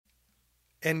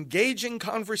Engaging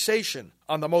conversation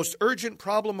on the most urgent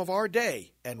problem of our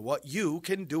day and what you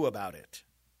can do about it.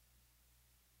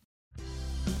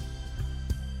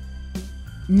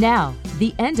 Now,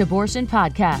 the End Abortion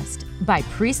Podcast by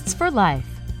Priests for Life.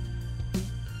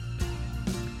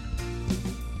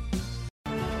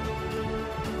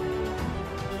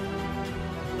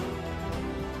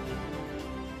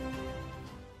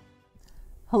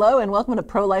 Hello and welcome to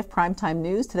Prolife Primetime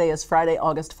News. Today is Friday,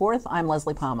 August 4th. I'm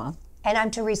Leslie Palma. And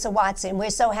I'm Teresa Watson. We're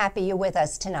so happy you're with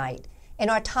us tonight. In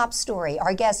our top story,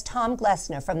 our guest Tom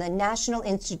Glessner from the National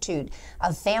Institute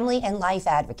of Family and Life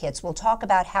Advocates will talk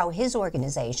about how his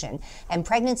organization and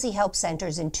pregnancy help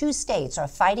centers in 2 states are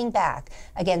fighting back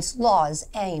against laws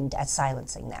aimed at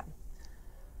silencing them.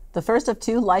 The first of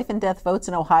 2 life and death votes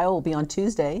in Ohio will be on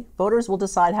Tuesday. Voters will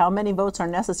decide how many votes are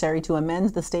necessary to amend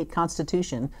the state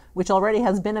constitution, which already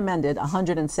has been amended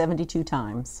 172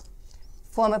 times.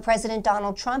 Former President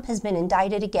Donald Trump has been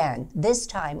indicted again, this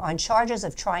time on charges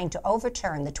of trying to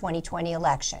overturn the 2020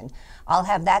 election. I'll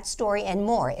have that story and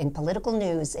more in Political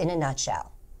News in a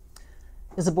Nutshell.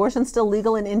 Is abortion still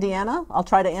legal in Indiana? I'll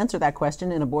try to answer that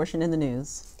question in Abortion in the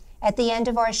News. At the end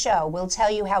of our show, we'll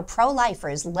tell you how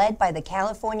pro-lifers led by the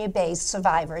California-based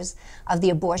survivors of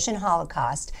the abortion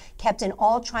Holocaust kept an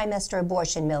all-trimester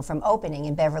abortion mill from opening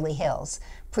in Beverly Hills.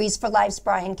 Priests for Life's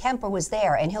Brian Kemper was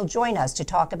there, and he'll join us to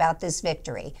talk about this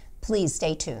victory. Please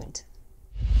stay tuned.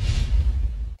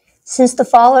 Since the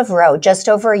fall of Roe just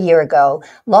over a year ago,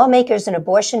 lawmakers in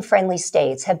abortion-friendly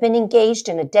states have been engaged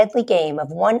in a deadly game of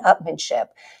one-upmanship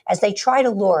as they try to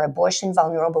lure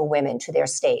abortion-vulnerable women to their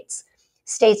states.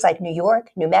 States like New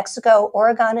York, New Mexico,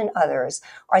 Oregon, and others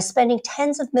are spending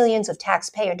tens of millions of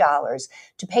taxpayer dollars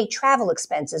to pay travel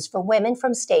expenses for women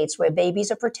from states where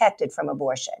babies are protected from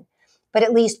abortion. But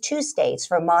at least 2 states,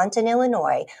 Vermont and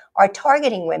Illinois, are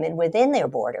targeting women within their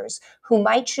borders who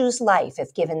might choose life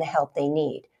if given the help they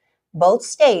need. Both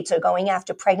states are going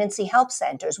after pregnancy help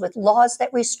centers with laws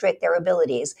that restrict their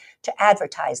abilities to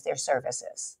advertise their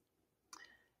services.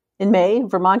 In May,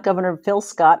 Vermont Governor Phil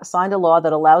Scott signed a law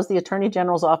that allows the Attorney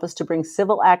General's office to bring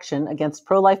civil action against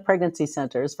pro-life pregnancy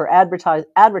centers for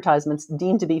advertisements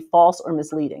deemed to be false or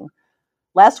misleading.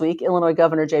 Last week, Illinois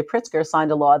Governor Jay Pritzker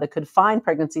signed a law that could fine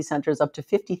pregnancy centers up to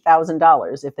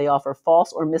 $50,000 if they offer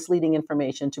false or misleading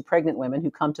information to pregnant women who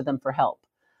come to them for help.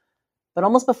 But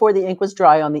almost before the ink was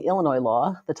dry on the Illinois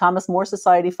law, the Thomas More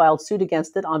Society filed suit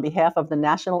against it on behalf of the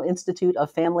National Institute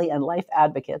of Family and Life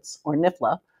Advocates, or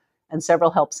NIFLA, and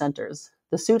several help centers.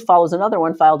 The suit follows another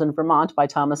one filed in Vermont by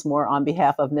Thomas More on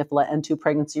behalf of NIFLA and 2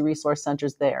 pregnancy resource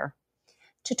centers there.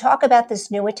 To talk about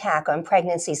this new attack on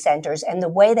pregnancy centers and the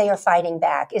way they are fighting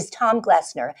back is Tom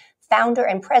Glessner, founder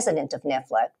and president of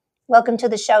NIFLA. Welcome to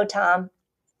the show, Tom.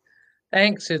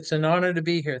 Thanks. It's an honor to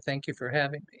be here. Thank you for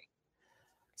having me.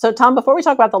 So, Tom, before we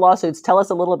talk about the lawsuits, tell us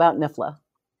a little about NIFLA.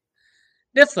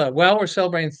 NIFLA, well, we're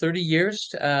celebrating 30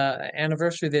 years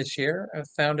anniversary this year.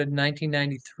 Founded in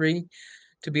 1993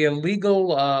 to be a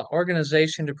legal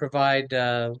organization to provide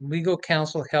legal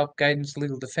counsel, help, guidance,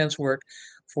 legal defense work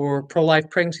for pro-life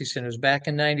pregnancy centers. Back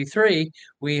in 93,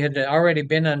 we had already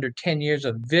been under 10 years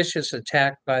of vicious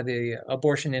attack by the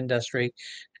abortion industry,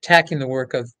 attacking the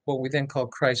work of what we then called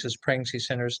crisis pregnancy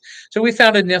centers. So we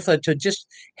founded NIFLA to just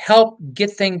help get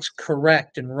things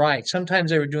correct and right.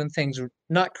 Sometimes they were doing things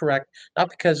not correct, not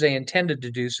because they intended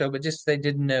to do so, but just they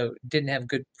didn't know, didn't have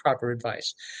good, proper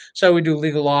advice. So we do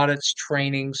legal audits,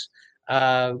 trainings,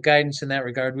 guidance in that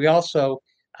regard. We also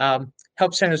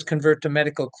help centers convert to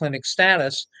medical clinic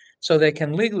status so they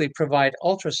can legally provide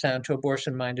ultrasound to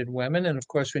abortion-minded women. And of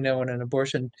course, we know when an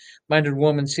abortion-minded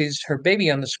woman sees her baby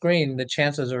on the screen, the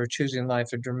chances of her choosing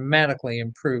life are dramatically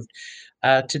improved.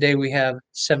 Today, we have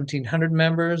 1,700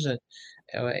 members, at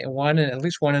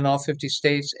least one in all 50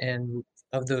 states, and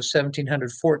of those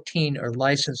 1,700, 14 are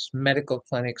licensed medical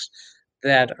clinics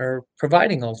that are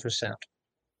providing ultrasound.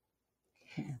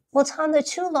 Well, Tom, the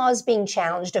 2 laws being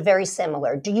challenged are very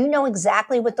similar. Do you know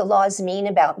exactly what the laws mean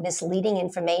about misleading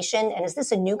information? And is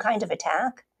this a new kind of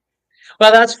attack?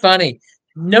 Well, that's funny.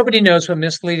 Nobody knows what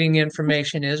misleading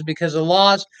information is because the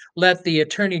laws let the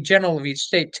Attorney General of each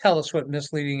state tell us what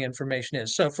misleading information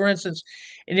is. So, for instance,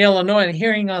 in Illinois, in a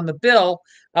hearing on the bill,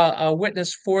 a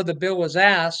witness for the bill was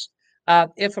asked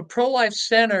if a pro-life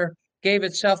center gave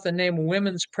itself the name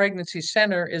Women's Pregnancy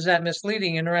Center, is that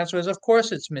misleading? And her answer was, of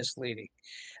course it's misleading.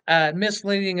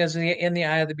 Misleading is in the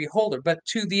eye of the beholder. But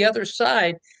to the other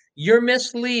side, you're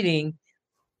misleading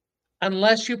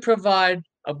unless you provide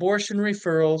abortion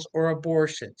referrals or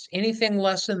abortions. Anything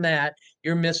less than that,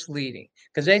 you're misleading.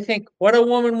 Because they think what a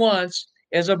woman wants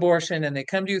is abortion, and they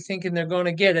come to you thinking they're going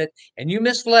to get it, and you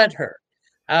misled her.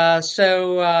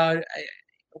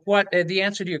 what the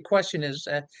answer to your question is,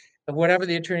 whatever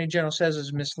the Attorney General says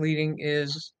is misleading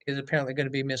is apparently going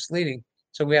to be misleading.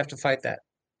 So we have to fight that.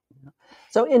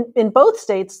 So in both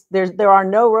states, there are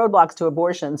no roadblocks to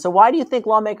abortion. So why do you think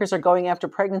lawmakers are going after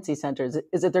pregnancy centers?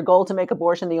 Is it their goal to make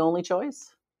abortion the only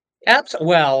choice?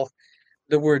 Well,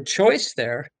 the word choice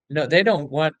there. No, they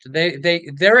don't want,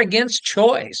 they're against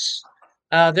choice.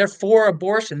 They're for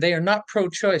abortion. They are not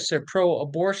pro-choice. They're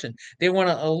pro-abortion. They want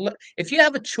to, if you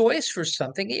have a choice for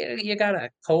something, you got a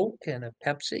Coke and a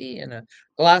Pepsi and a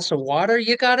glass of water,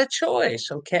 you got a choice,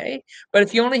 okay? But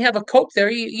if you only have a Coke there,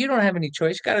 you don't have any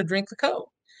choice. You got to drink the Coke.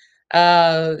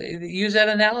 Use that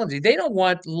analogy. They don't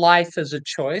want life as a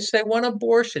choice. They want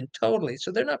abortion totally.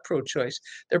 So they're not pro-choice.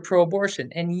 They're pro-abortion.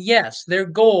 And yes, their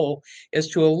goal is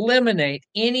to eliminate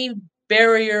any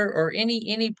barrier or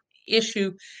any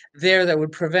issue there that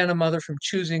would prevent a mother from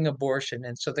choosing abortion.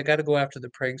 And so they got to go after the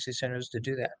pregnancy centers to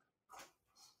do that.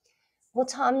 Well,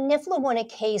 Tom, NIFLA won a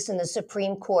case in the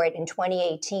Supreme Court in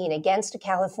 2018 against a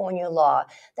California law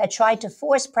that tried to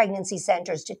force pregnancy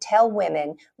centers to tell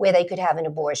women where they could have an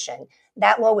abortion.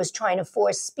 That law was trying to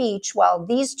force speech, while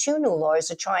these two new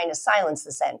laws are trying to silence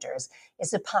the centers.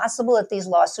 Is it possible that these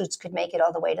lawsuits could make it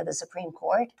all the way to the Supreme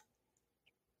Court?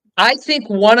 I think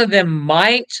one of them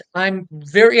might. I'm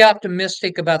very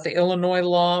optimistic about the Illinois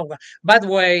law. By the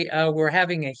way, we're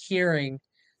having a hearing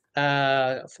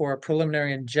for a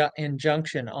preliminary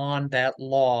injunction on that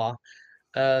law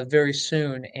very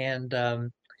soon. And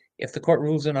if the court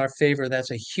rules in our favor,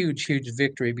 that's a huge, huge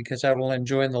victory because that will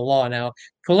enjoin the law. Now,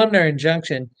 preliminary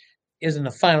injunction isn't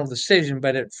a final decision,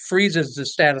 but it freezes the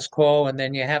status quo, and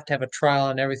then you have to have a trial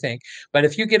and everything. But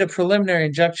if you get a preliminary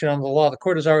injunction on the law, the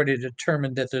court has already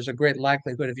determined that there's a great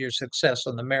likelihood of your success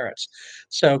on the merits.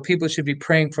 So people should be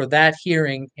praying for that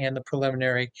hearing and the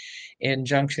preliminary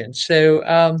injunction.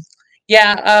 So we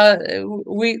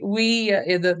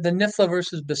the NIFLA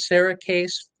versus Becerra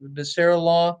case, Becerra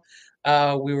law,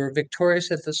 we were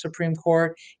victorious at the Supreme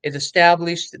Court. It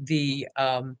established the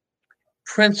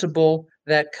principle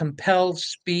that compelled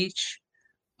speech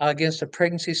against a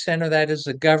pregnancy center, that is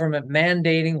the government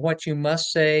mandating what you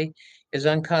must say, is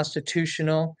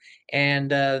unconstitutional,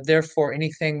 and therefore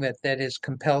anything that is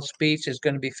compelled speech is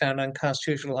going to be found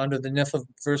unconstitutional under the NIFLA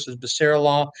versus Becerra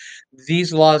law.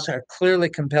 These laws are clearly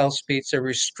compelled speech. They're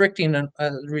restricting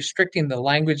the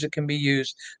language that can be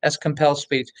used as compelled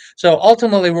speech. So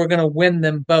ultimately, we're going to win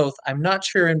them both. I'm not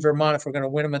sure in Vermont if we're going to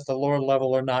win them at the lower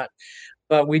level or not.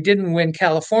 But we didn't win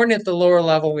California at the lower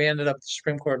level. We ended up at the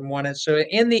Supreme Court and won it. So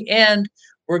in the end,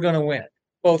 we're going to win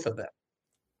both of them.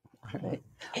 All right.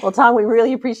 Well, Tom, we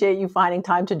really appreciate you finding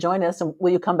time to join us. And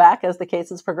will you come back as the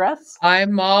cases progress?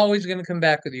 I'm always going to come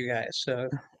back with you guys. So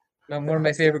I'm one of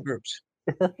my favorite groups.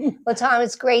 Well, Tom,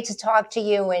 it's great to talk to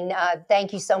you. And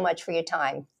thank you so much for your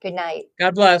time. Good night.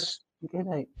 God bless. Good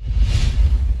night.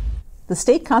 The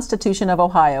state constitution of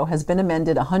Ohio has been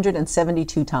amended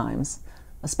 172 times.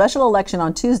 A special election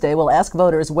on Tuesday will ask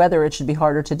voters whether it should be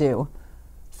harder to do.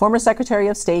 Former Secretary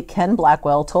of State Ken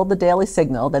Blackwell told the Daily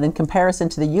Signal that in comparison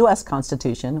to the U.S.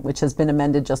 Constitution, which has been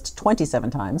amended just 27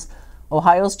 times,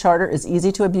 Ohio's charter is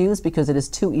easy to abuse because it is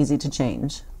too easy to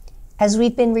change. As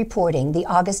we've been reporting, the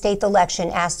August 8th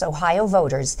election asked Ohio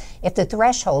voters if the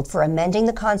threshold for amending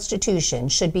the Constitution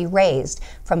should be raised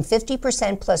from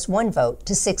 50% plus one vote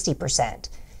to 60%.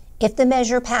 If the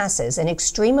measure passes, an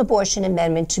extreme abortion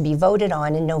amendment to be voted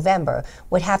on in November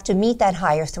would have to meet that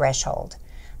higher threshold.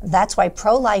 That's why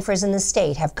pro-lifers in the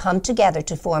state have come together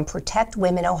to form Protect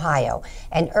Women Ohio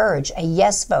and urge a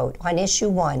yes vote on Issue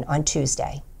 1 on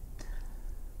Tuesday.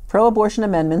 Pro-abortion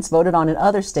amendments voted on in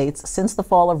other states since the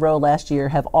fall of Roe last year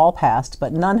have all passed,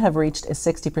 but none have reached a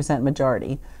 60%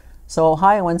 majority. So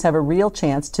Ohioans have a real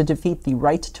chance to defeat the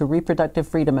Right to Reproductive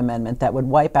Freedom Amendment that would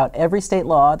wipe out every state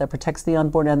law that protects the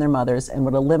unborn and their mothers and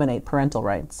would eliminate parental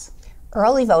rights.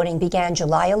 Early voting began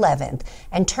July 11th,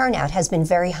 and turnout has been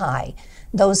very high.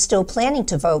 Those still planning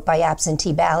to vote by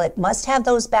absentee ballot must have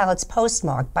those ballots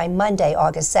postmarked by Monday,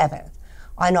 August 7th.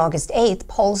 On August 8th,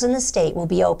 polls in the state will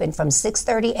be open from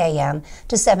 6:30 a.m.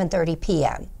 to 7:30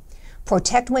 p.m.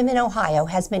 Protect Women Ohio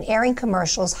has been airing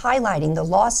commercials highlighting the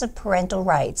loss of parental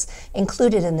rights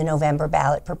included in the November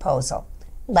ballot proposal.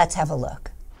 Let's have a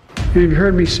look. You've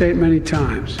heard me say it many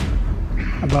times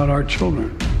about our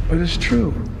children, but it's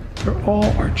true. They're all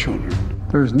our children.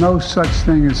 There's no such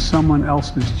thing as someone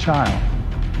else's child.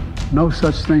 No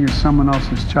such thing as someone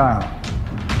else's child.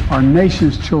 Our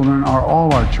nation's children are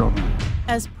all our children.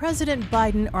 As President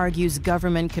Biden argues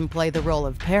government can play the role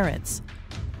of parents,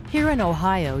 here in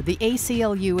Ohio, the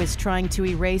ACLU is trying to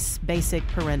erase basic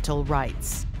parental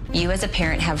rights. You as a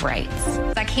parent have rights.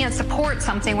 I can't support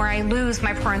something where I lose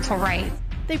my parental rights.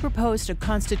 They proposed a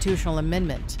constitutional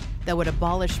amendment that would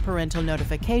abolish parental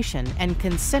notification and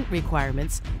consent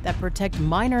requirements that protect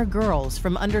minor girls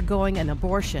from undergoing an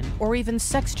abortion or even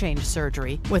sex change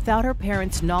surgery without her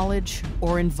parents' knowledge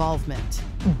or involvement.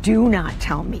 Do not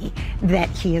tell me that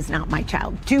he is not my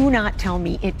child. Do not tell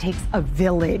me it takes a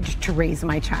village to raise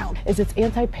my child. It's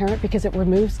anti-parent because it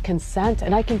removes consent.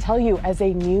 And I can tell you, as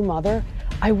a new mother,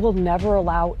 I will never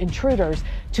allow intruders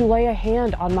to lay a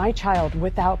hand on my child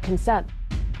without consent.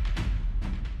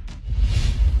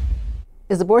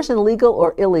 Is abortion legal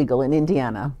or illegal in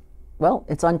Indiana? Well,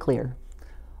 it's unclear.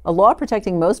 A law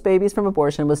protecting most babies from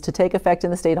abortion was to take effect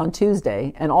in the state on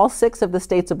Tuesday, and all 6 of the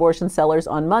state's abortion sellers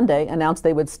on Monday announced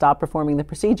they would stop performing the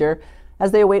procedure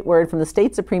as they await word from the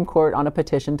state Supreme Court on a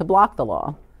petition to block the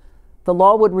law. The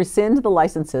law would rescind the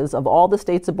licenses of all the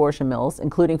state's abortion mills,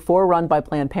 including 4 run by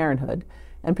Planned Parenthood,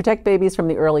 and protect babies from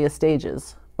the earliest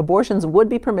stages. Abortions would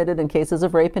be permitted in cases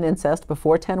of rape and incest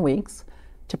before 10 weeks,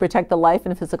 to protect the life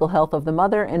and physical health of the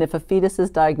mother, and if a fetus is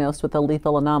diagnosed with a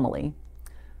lethal anomaly.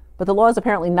 But the law is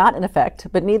apparently not in effect,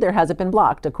 but neither has it been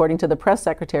blocked, according to the press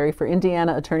secretary for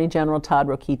Indiana Attorney General Todd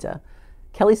Rokita.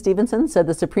 Kelly Stevenson said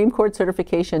the Supreme Court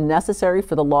certification necessary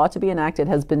for the law to be enacted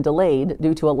has been delayed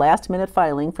due to a last-minute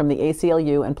filing from the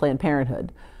ACLU and Planned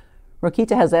Parenthood.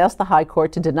 Rokita has asked the High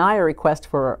Court to deny a request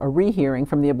for a rehearing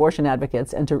from the abortion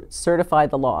advocates and to certify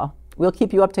the law. We'll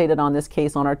keep you updated on this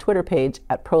case on our Twitter page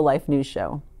at Pro-Life News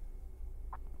Show.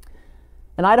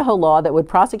 An Idaho law that would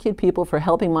prosecute people for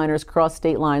helping minors cross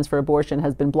state lines for abortion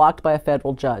has been blocked by a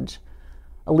federal judge.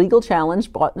 A legal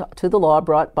challenge to the law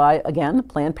brought by, again,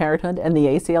 Planned Parenthood and the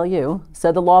ACLU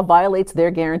said the law violates their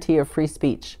guarantee of free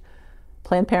speech.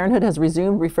 Planned Parenthood has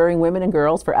resumed referring women and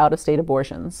girls for out-of-state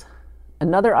abortions.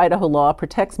 Another Idaho law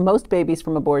protects most babies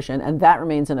from abortion, and that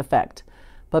remains in effect.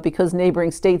 But because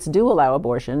neighboring states do allow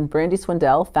abortion, Brandy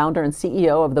Swindell, founder and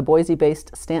CEO of the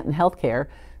Boise-based Stanton Healthcare,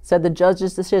 said the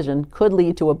judge's decision could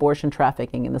lead to abortion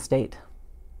trafficking in the state.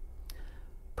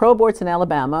 Pro-aborts in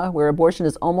Alabama, where abortion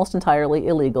is almost entirely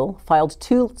illegal, filed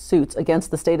 2 suits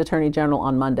against the state attorney general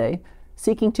on Monday,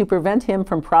 seeking to prevent him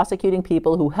from prosecuting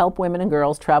people who help women and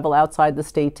girls travel outside the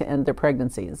state to end their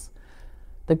pregnancies.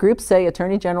 The groups say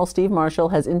Attorney General Steve Marshall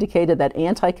has indicated that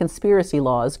anti-conspiracy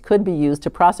laws could be used to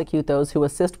prosecute those who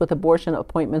assist with abortion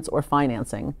appointments or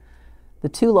financing. The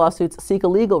 2 lawsuits seek a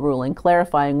legal ruling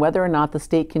clarifying whether or not the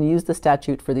state can use the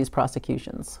statute for these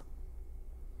prosecutions.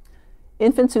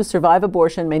 Infants who survive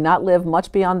abortion may not live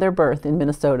much beyond their birth in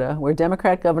Minnesota, where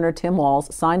Democrat Governor Tim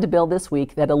Walz signed a bill this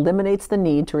week that eliminates the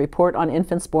need to report on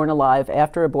infants born alive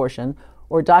after abortion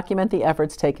or document the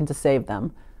efforts taken to save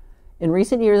them. In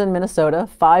recent years in Minnesota,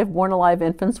 5 born alive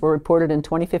infants were reported in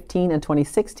 2015 and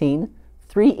 2016,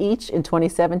 3 each in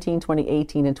 2017,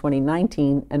 2018, and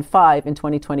 2019, and 5 in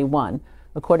 2021,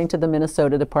 according to the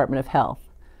Minnesota Department of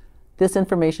Health. This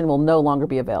information will no longer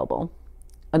be available.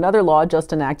 Another law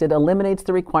just enacted eliminates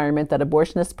the requirement that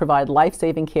abortionists provide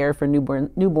life-saving care for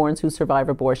newborns who survive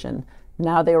abortion.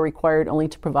 Now they are required only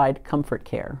to provide comfort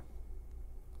care.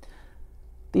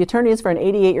 The attorneys for an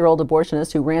 88-year-old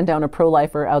abortionist who ran down a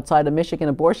pro-lifer outside a Michigan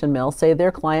abortion mill say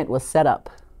their client was set up.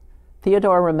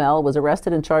 Theodore Ramel was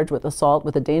arrested and charged with assault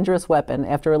with a dangerous weapon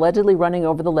after allegedly running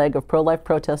over the leg of pro-life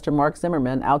protester Mark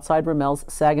Zimmerman outside Ramel's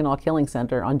Saginaw Killing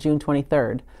Center on June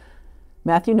 23rd.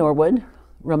 Matthew Norwood,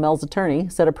 Ramel's attorney,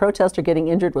 said a protester getting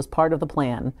injured was part of the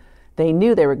plan. They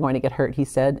knew they were going to get hurt, he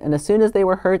said, and as soon as they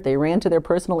were hurt, they ran to their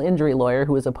personal injury lawyer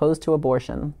who is opposed to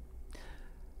abortion.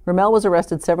 Ramel was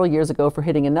arrested several years ago for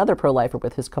hitting another pro-lifer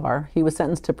with his car. He was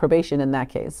sentenced to probation in that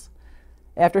case.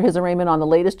 After his arraignment on the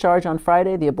latest charge on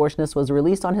Friday, the abortionist was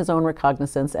released on his own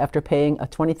recognizance after paying a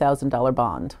 $20,000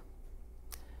 bond.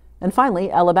 And finally,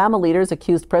 Alabama leaders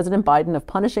accused President Biden of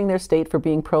punishing their state for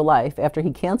being pro-life after he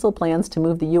canceled plans to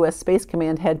move the U.S. Space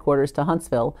Command headquarters to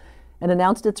Huntsville and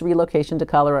announced its relocation to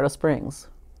Colorado Springs.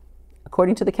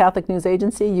 According to the Catholic News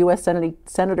Agency, U.S.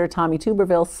 Senator Tommy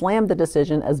Tuberville slammed the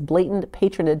decision as blatant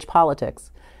patronage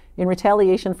politics in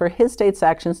retaliation for his state's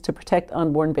actions to protect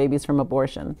unborn babies from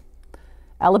abortion.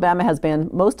 Alabama has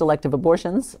banned most elective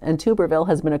abortions, and Tuberville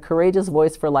has been a courageous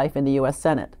voice for life in the U.S.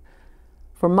 Senate.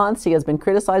 For months, he has been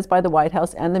criticized by the White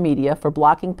House and the media for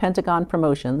blocking Pentagon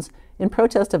promotions in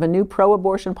protest of a new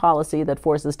pro-abortion policy that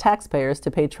forces taxpayers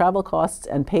to pay travel costs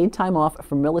and paid time off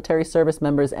for military service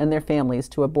members and their families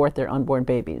to abort their unborn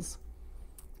babies.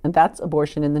 And that's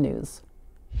abortion in the news.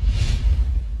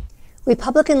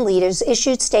 Republican leaders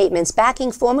issued statements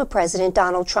backing former President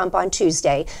Donald Trump on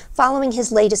Tuesday following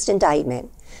his latest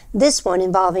indictment, this one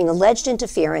involving alleged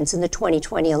interference in the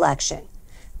 2020 election.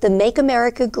 The Make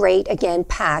America Great Again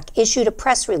PAC issued a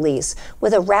press release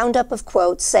with a roundup of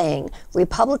quotes saying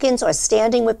Republicans are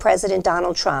standing with President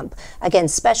Donald Trump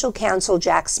against Special Counsel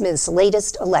Jack Smith's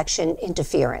latest election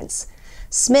interference.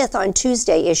 Smith on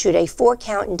Tuesday issued a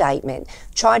 4-count indictment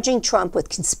charging Trump with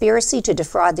conspiracy to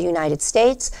defraud the United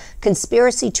States,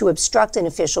 conspiracy to obstruct an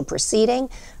official proceeding,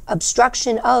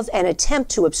 obstruction of an attempt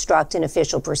to obstruct an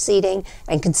official proceeding,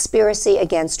 and conspiracy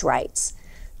against rights.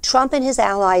 Trump and his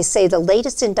allies say the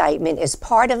latest indictment is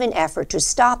part of an effort to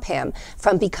stop him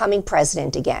from becoming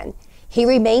president again. He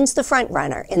remains the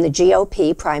frontrunner in the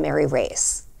GOP primary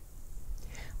race.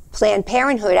 Planned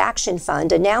Parenthood Action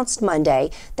Fund announced Monday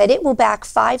that it will back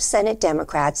 5 Senate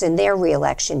Democrats in their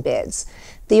re-election bids.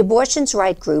 The abortions'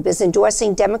 right group is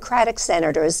endorsing Democratic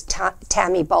Senators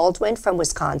Tammy Baldwin from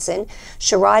Wisconsin,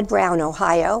 Sherrod Brown,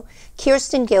 Ohio,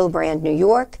 Kirsten Gillibrand, New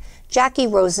York, Jackie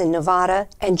Rosen, Nevada,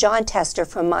 and John Tester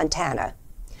from Montana.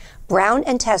 Brown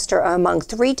and Tester are among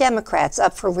 3 Democrats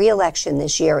up for re-election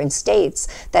this year in states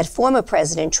that former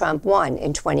President Trump won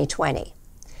in 2020.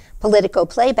 Politico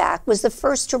Playback was the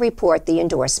first to report the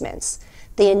endorsements.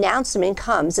 The announcement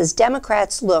comes as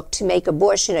Democrats look to make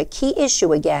abortion a key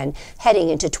issue again heading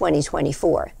into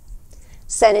 2024.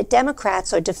 Senate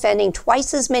Democrats are defending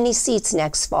twice as many seats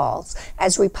next fall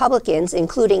as Republicans,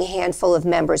 including a handful of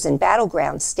members in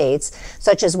battleground states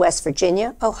such as West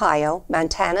Virginia, Ohio,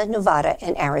 Montana, Nevada,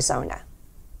 and Arizona.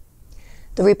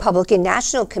 The Republican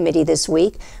National Committee this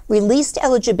week released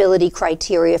eligibility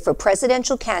criteria for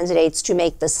presidential candidates to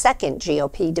make the second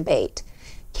GOP debate.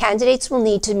 Candidates will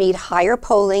need to meet higher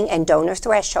polling and donor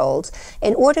thresholds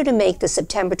in order to make the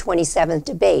September 27th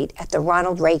debate at the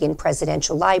Ronald Reagan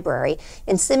Presidential Library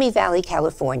in Simi Valley,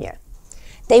 California.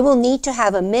 They will need to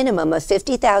have a minimum of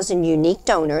 50,000 unique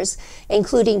donors,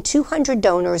 including 200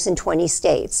 donors in 20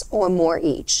 states, or more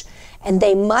each, and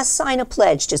they must sign a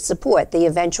pledge to support the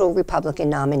eventual Republican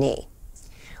nominee.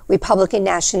 Republican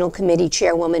National Committee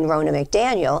Chairwoman Ronna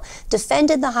McDaniel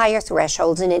defended the higher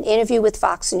thresholds in an interview with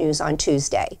Fox News on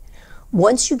Tuesday.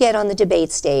 Once you get on the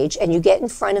debate stage and you get in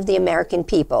front of the American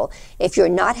people, if you're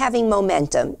not having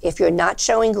momentum, if you're not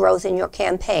showing growth in your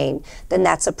campaign, then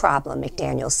that's a problem,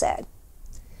 McDaniel said.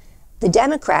 The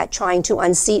Democrat trying to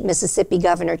unseat Mississippi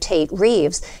Governor Tate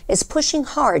Reeves is pushing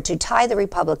hard to tie the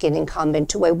Republican incumbent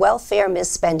to a welfare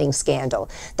misspending scandal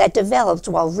that developed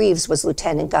while Reeves was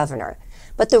lieutenant governor.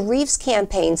 But the Reeves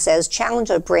campaign says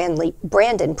challenger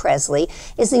Brandon Presley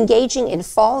is engaging in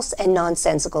false and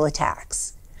nonsensical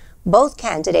attacks. Both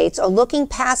candidates are looking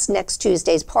past next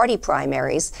Tuesday's party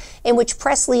primaries, in which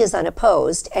Presley is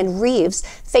unopposed and Reeves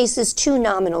faces 2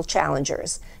 nominal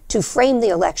challengers, to frame the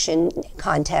election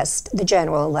contest, the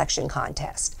general election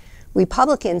contest.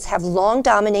 Republicans have long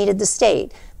dominated the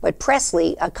state, but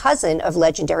Presley, a cousin of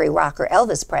legendary rocker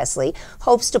Elvis Presley,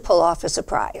 hopes to pull off a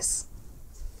surprise.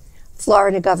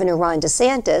 Florida Governor Ron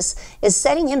DeSantis is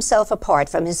setting himself apart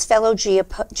from his fellow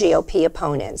GOP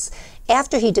opponents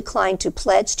after he declined to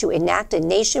pledge to enact a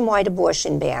nationwide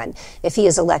abortion ban if he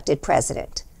is elected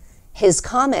president. His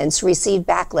comments received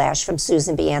backlash from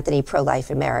Susan B. Anthony, Pro-Life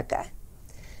America.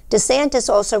 DeSantis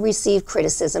also received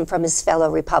criticism from his fellow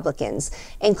Republicans,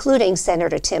 including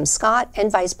Senator Tim Scott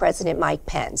and Vice President Mike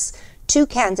Pence, 2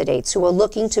 candidates who are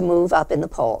looking to move up in the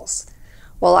polls.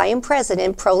 While I am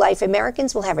president, pro-life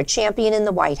Americans will have a champion in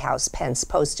the White House, Pence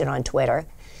posted on Twitter.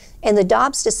 In the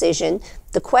Dobbs decision,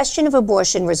 the question of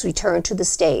abortion was returned to the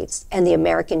states and the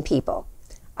American people.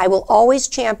 I will always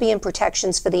champion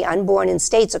protections for the unborn in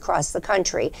states across the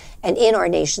country and in our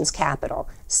nation's capital.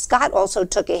 Scott also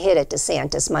took a hit at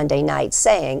DeSantis Monday night,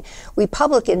 saying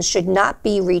Republicans should not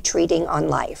be retreating on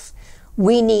life.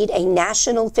 We need a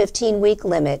national 15-week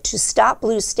limit to stop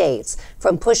blue states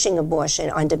from pushing abortion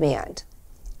on demand.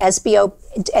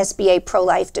 SBA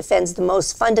Pro-Life defends the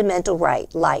most fundamental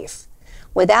right, life.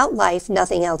 Without life,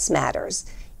 nothing else matters.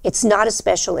 It's not a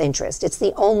special interest. It's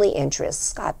the only interest,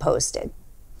 Scott posted.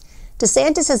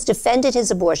 DeSantis has defended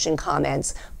his abortion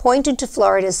comments, pointing to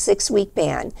Florida's 6-week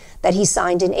ban that he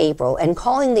signed in April and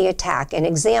calling the attack an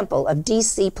example of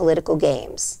D.C. political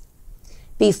games.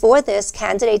 Before this,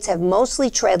 candidates have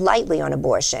mostly tread lightly on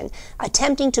abortion,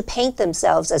 attempting to paint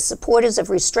themselves as supporters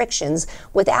of restrictions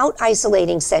without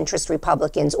isolating centrist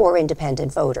Republicans or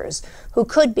independent voters, who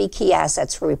could be key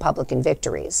assets for Republican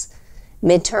victories.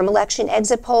 Midterm election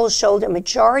exit polls showed a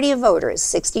majority of voters,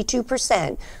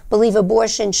 62%, believe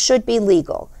abortion should be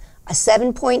legal, a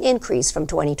 7-point increase from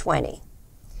 2020.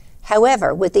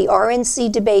 However, with the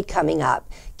RNC debate coming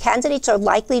up, candidates are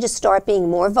likely to start being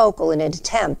more vocal in an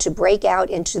attempt to break out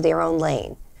into their own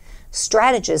lane.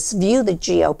 Strategists view the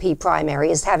GOP primary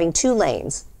as having 2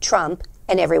 lanes, Trump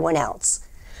and everyone else.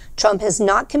 Trump has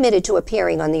not committed to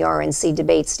appearing on the RNC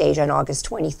debate stage on August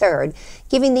 23rd,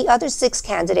 giving the other 6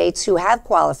 candidates who have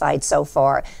qualified so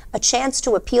far a chance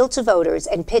to appeal to voters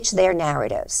and pitch their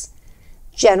narratives.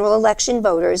 General election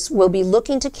voters will be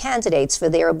looking to candidates for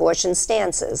their abortion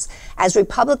stances as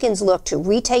Republicans look to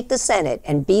retake the Senate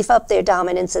and beef up their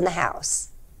dominance in the House.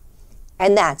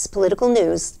 And that's political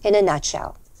news in a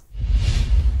nutshell.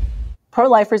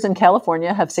 Pro-lifers in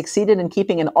California have succeeded in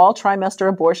keeping an all-trimester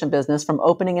abortion business from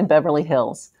opening in Beverly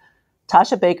Hills.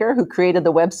 Tasha Baker, who created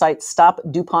the website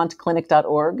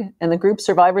StopDuPontClinic.org, and the group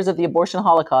Survivors of the Abortion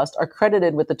Holocaust are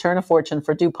credited with the turn of fortune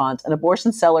for DuPont, an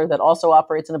abortion seller that also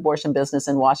operates an abortion business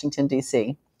in Washington,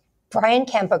 D.C. Brian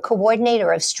Kemper,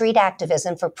 coordinator of street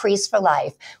activism for Priests for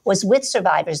Life, was with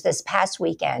survivors this past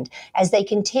weekend as they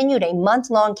continued a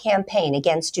month-long campaign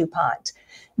against DuPont.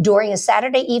 During a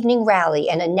Saturday evening rally,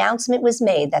 an announcement was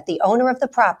made that the owner of the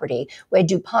property, where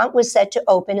DuPont was set to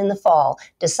open in the fall,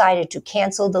 decided to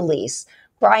cancel the lease.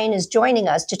 Brian is joining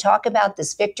us to talk about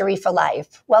this victory for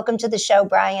life. Welcome to the show,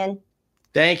 Brian.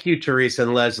 Thank you, Teresa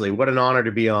and Leslie. What an honor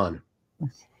to be on.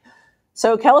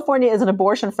 So California is an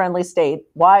abortion-friendly state.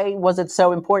 Why was it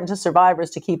so important to survivors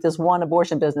to keep this one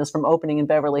abortion business from opening in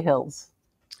Beverly Hills?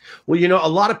 Well, a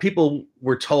lot of people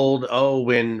were told,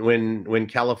 when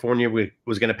California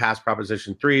was going to pass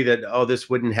Proposition 3, that, this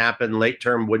wouldn't happen. Late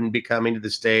term wouldn't be coming to the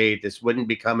state. This wouldn't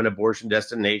become an abortion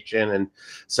destination and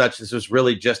such. This was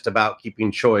really just about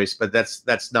keeping choice. But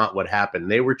that's not what happened.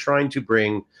 They were trying to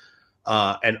bring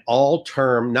an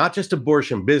all-term, not just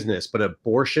abortion business, but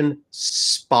abortion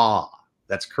spa.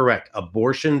 That's correct.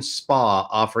 Abortion spa,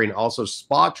 offering also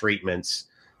spa treatments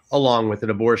along with an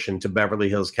abortion to Beverly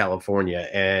Hills, California.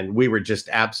 And we were just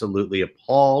absolutely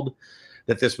appalled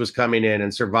that this was coming in,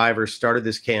 and survivors started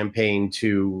this campaign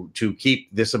to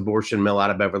keep this abortion mill out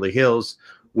of Beverly Hills,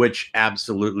 which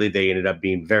absolutely they ended up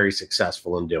being very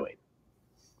successful in doing.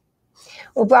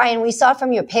 Well, Brian, we saw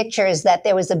from your pictures that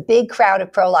there was a big crowd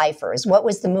of pro-lifers. What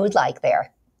was the mood like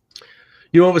there?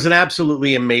 It was an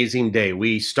absolutely amazing day.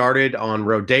 We started on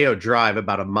Rodeo Drive,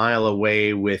 about a mile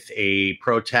away, with a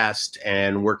protest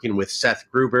and working with Seth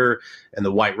Gruber and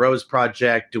the White Rose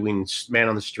Project, doing man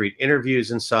on the street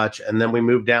interviews and such. And then we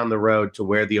moved down the road to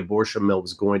where the abortion mill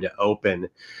was going to open.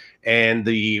 And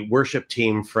the worship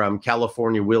team from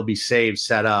California Will Be Saved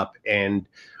set up, and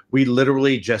we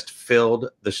literally just filled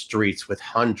the streets with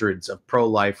hundreds of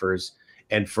pro-lifers,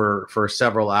 and for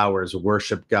several hours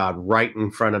worshiped God right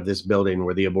in front of this building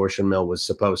where the abortion mill was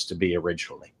supposed to be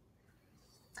originally.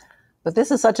 But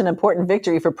this is such an important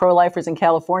victory for pro-lifers in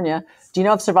California. Do you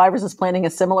know if Survivors is planning a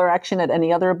similar action at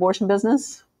any other abortion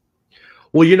business?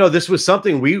 Well, this was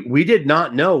something we did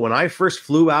not know. When I first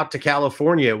flew out to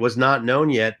California, it was not known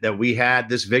yet that we had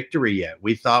this victory yet.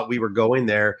 We thought we were going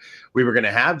there, we were going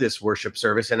to have this worship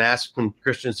service and ask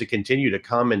Christians to continue to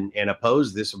come and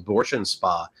oppose this abortion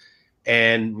spa.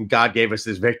 And God gave us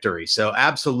this victory. So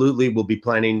absolutely, we'll be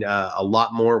planning a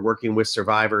lot more, working with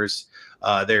survivors.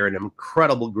 They're an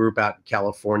incredible group out in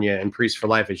California, and Priests for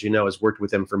Life, as you know, has worked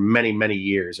with them for many, many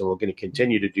years, and we're going to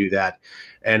continue to do that.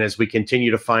 And as we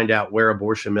continue to find out where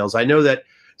abortion mills, I know that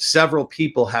several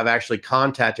people have actually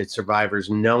contacted survivors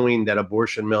knowing that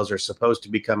abortion mills are supposed to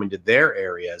be coming to their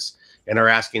areas and are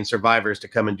asking survivors to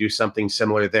come and do something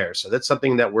similar there. So that's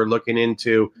something that we're looking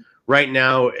into. Right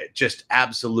now, just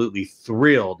absolutely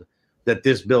thrilled that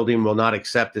this building will not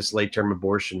accept this late-term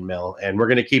abortion mill. And we're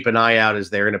going to keep an eye out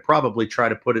as they're going to probably try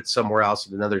to put it somewhere else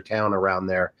in another town around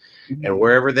there. Mm-hmm. And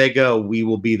wherever they go, we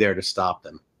will be there to stop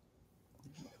them.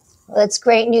 Well, that's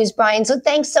great news, Brian. So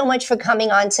thanks so much for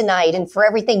coming on tonight and for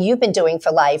everything you've been doing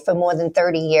for life for more than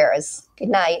 30 years. Good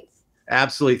night.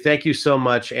 Absolutely. Thank you so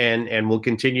much. And we'll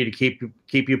continue to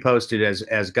keep you posted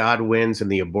as God wins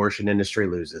and the abortion industry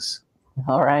loses.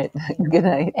 All right. Good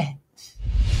night.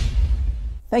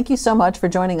 Thank you so much for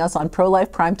joining us on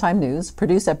Pro-Life Primetime News,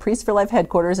 produced at Priests for Life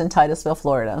headquarters in Titusville,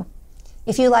 Florida.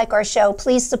 If you like our show,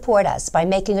 please support us by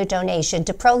making a donation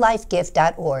to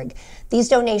prolifegift.org. These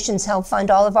donations help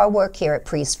fund all of our work here at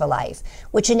Priests for Life,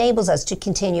 which enables us to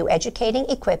continue educating,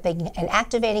 equipping, and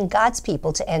activating God's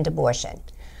people to end abortion.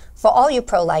 For all your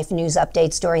pro-life news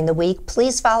updates during the week,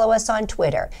 please follow us on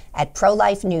Twitter at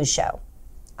Pro-Life News Show.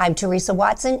 I'm Teresa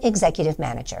Watson, Executive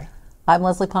Manager. I'm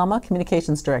Leslie Palma,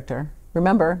 Communications Director.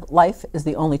 Remember, life is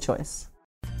the only choice.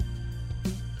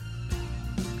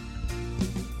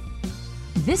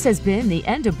 This has been the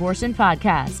End Abortion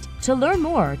Podcast. To learn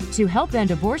more, to help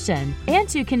end abortion, and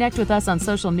to connect with us on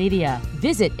social media,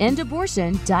 visit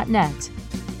endabortion.net.